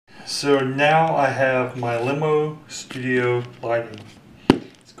So now I have my LimoStudio lighting.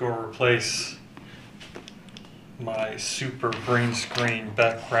 It's going to replace my super green screen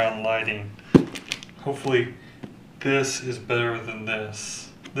background lighting. Hopefully this is better than this.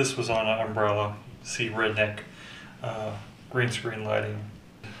 This was on an umbrella. See, redneck green screen lighting.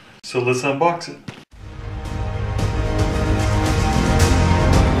 So let's unbox it.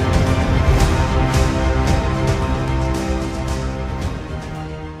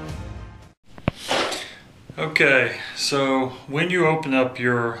 Okay, so when you open up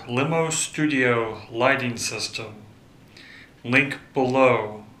your LimoStudio lighting system, link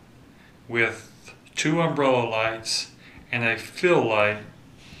below with 2 umbrella lights and a fill light,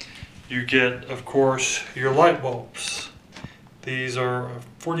 you get, of course, your light bulbs. These are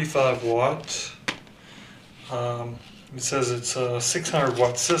 45 watts. It says it's a 600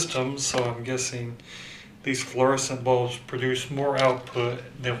 watt system, so I'm guessing these fluorescent bulbs produce more output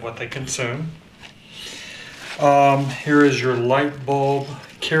than what they consume. Here is your light bulb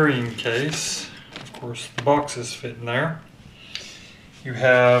carrying case. Of course, the boxes fit in there. You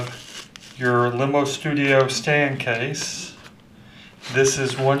have your LimoStudio stand case. This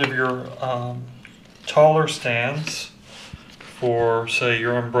is one of your taller stands for, say,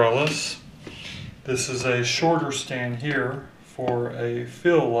 your umbrellas. This is a shorter stand here for a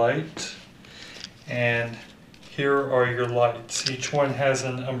fill light. And here are your lights. Each one has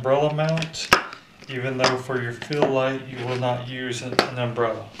an umbrella mount, even though for your fill light you will not use an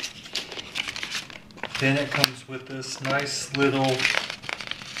umbrella. Then it comes with this nice little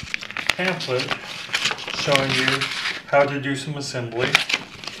pamphlet showing you how to do some assembly.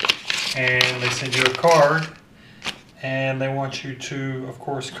 And they send you a card, and they want you to, of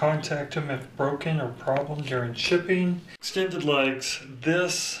course, contact them if broken or problem during shipping. Extended legs.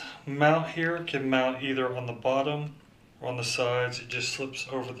 This mount here can mount either on the bottom or on the sides. It just slips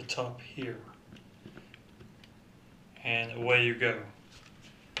over the top here. And away you go.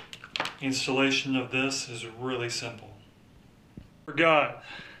 Installation of this is really simple. Forgot.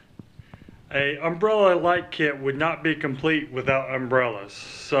 A umbrella light kit would not be complete without umbrellas.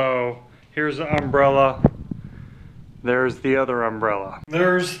 So here's the umbrella. There's the other umbrella.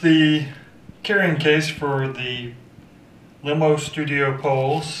 There's the carrying case for the LimoStudio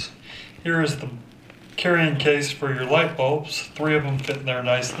poles. Here is the carrying case for your light bulbs. 3 of them fit in there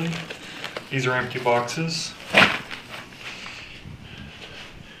nicely. These are empty boxes.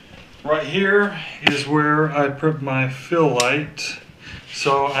 Right here is where I put my fill light.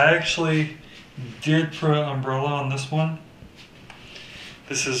 So I actually did put an umbrella on this one.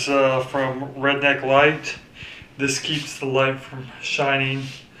 This is from Redneck Light. This keeps the light from shining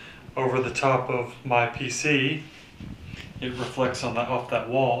over the top of my PC. It reflects on off that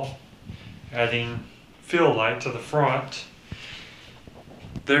wall, adding fill light to the front.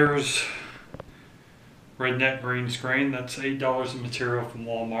 There's Redneck green screen. That's $8 of material from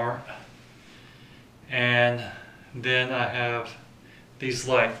Walmart. And then I have these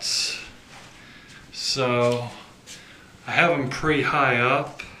lights. So I have them pretty high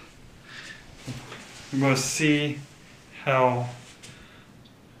up. You must see how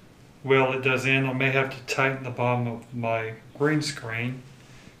well it does in. I may have to tighten the bottom of my green screen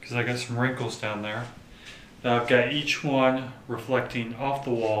because I got some wrinkles down there. Now I've got each one reflecting off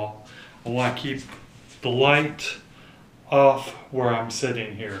the wall. I want to keep the light off where I'm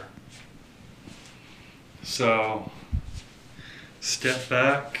sitting here. So step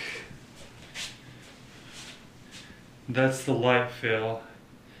back. That's the light fill.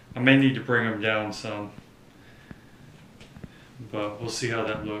 I may need to bring them down some, but we'll see how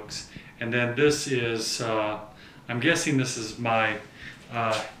that looks. And then this is, I'm guessing this is my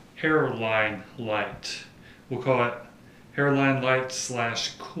hairline light. We'll call it hairline light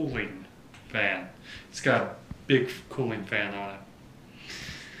 / cooling fan. It's got a big cooling fan on it.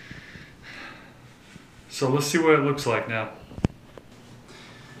 So let's see what it looks like now.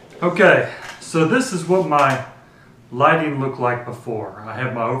 Okay, so this is what my lighting looked like before. I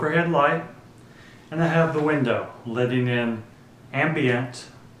have my overhead light and I have the window letting in ambient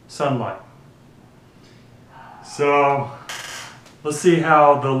sunlight. So let's see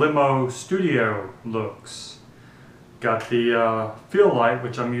how the LimoStudio looks. Got the fill light,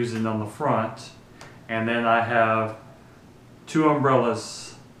 which I'm using on the front, and then I have 2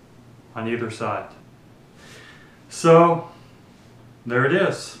 umbrellas on either side. So there it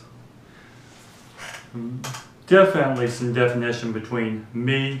is. Definitely some definition between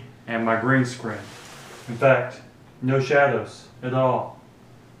me and my green screen. In fact, no shadows at all.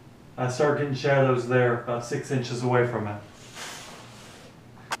 I start getting shadows there about 6 inches away from it.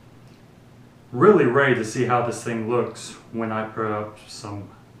 Really ready to see how this thing looks when I put up some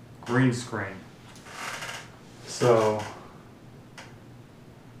green screen. So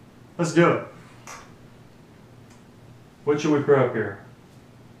let's do it. What should we put up here?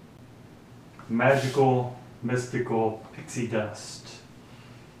 Magical, mystical pixie dust.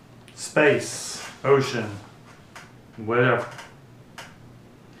 Space, ocean, whatever.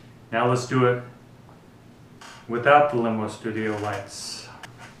 Now let's do it without the LimoStudio lights.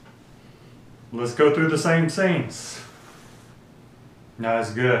 Let's go through the same scenes. Now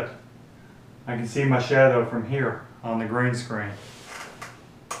it's good. I can see my shadow from here on the green screen.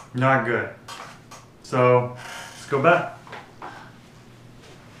 Not good. So let's go back.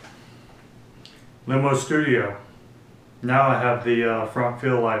 LimoStudio. Now I have the front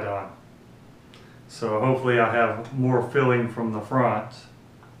fill light on. So hopefully I have more filling from the front.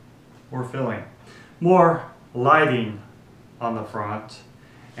 More lighting on the front.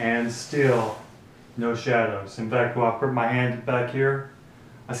 And still no shadows. In fact, when I put my hand back here,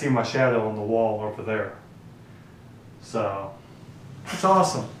 I see my shadow on the wall over there. So it's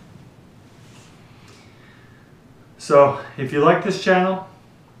awesome. So if you like this channel,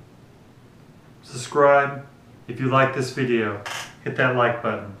 subscribe. If you like this video, hit that like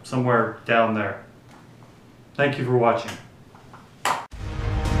button somewhere down there. Thank you for watching.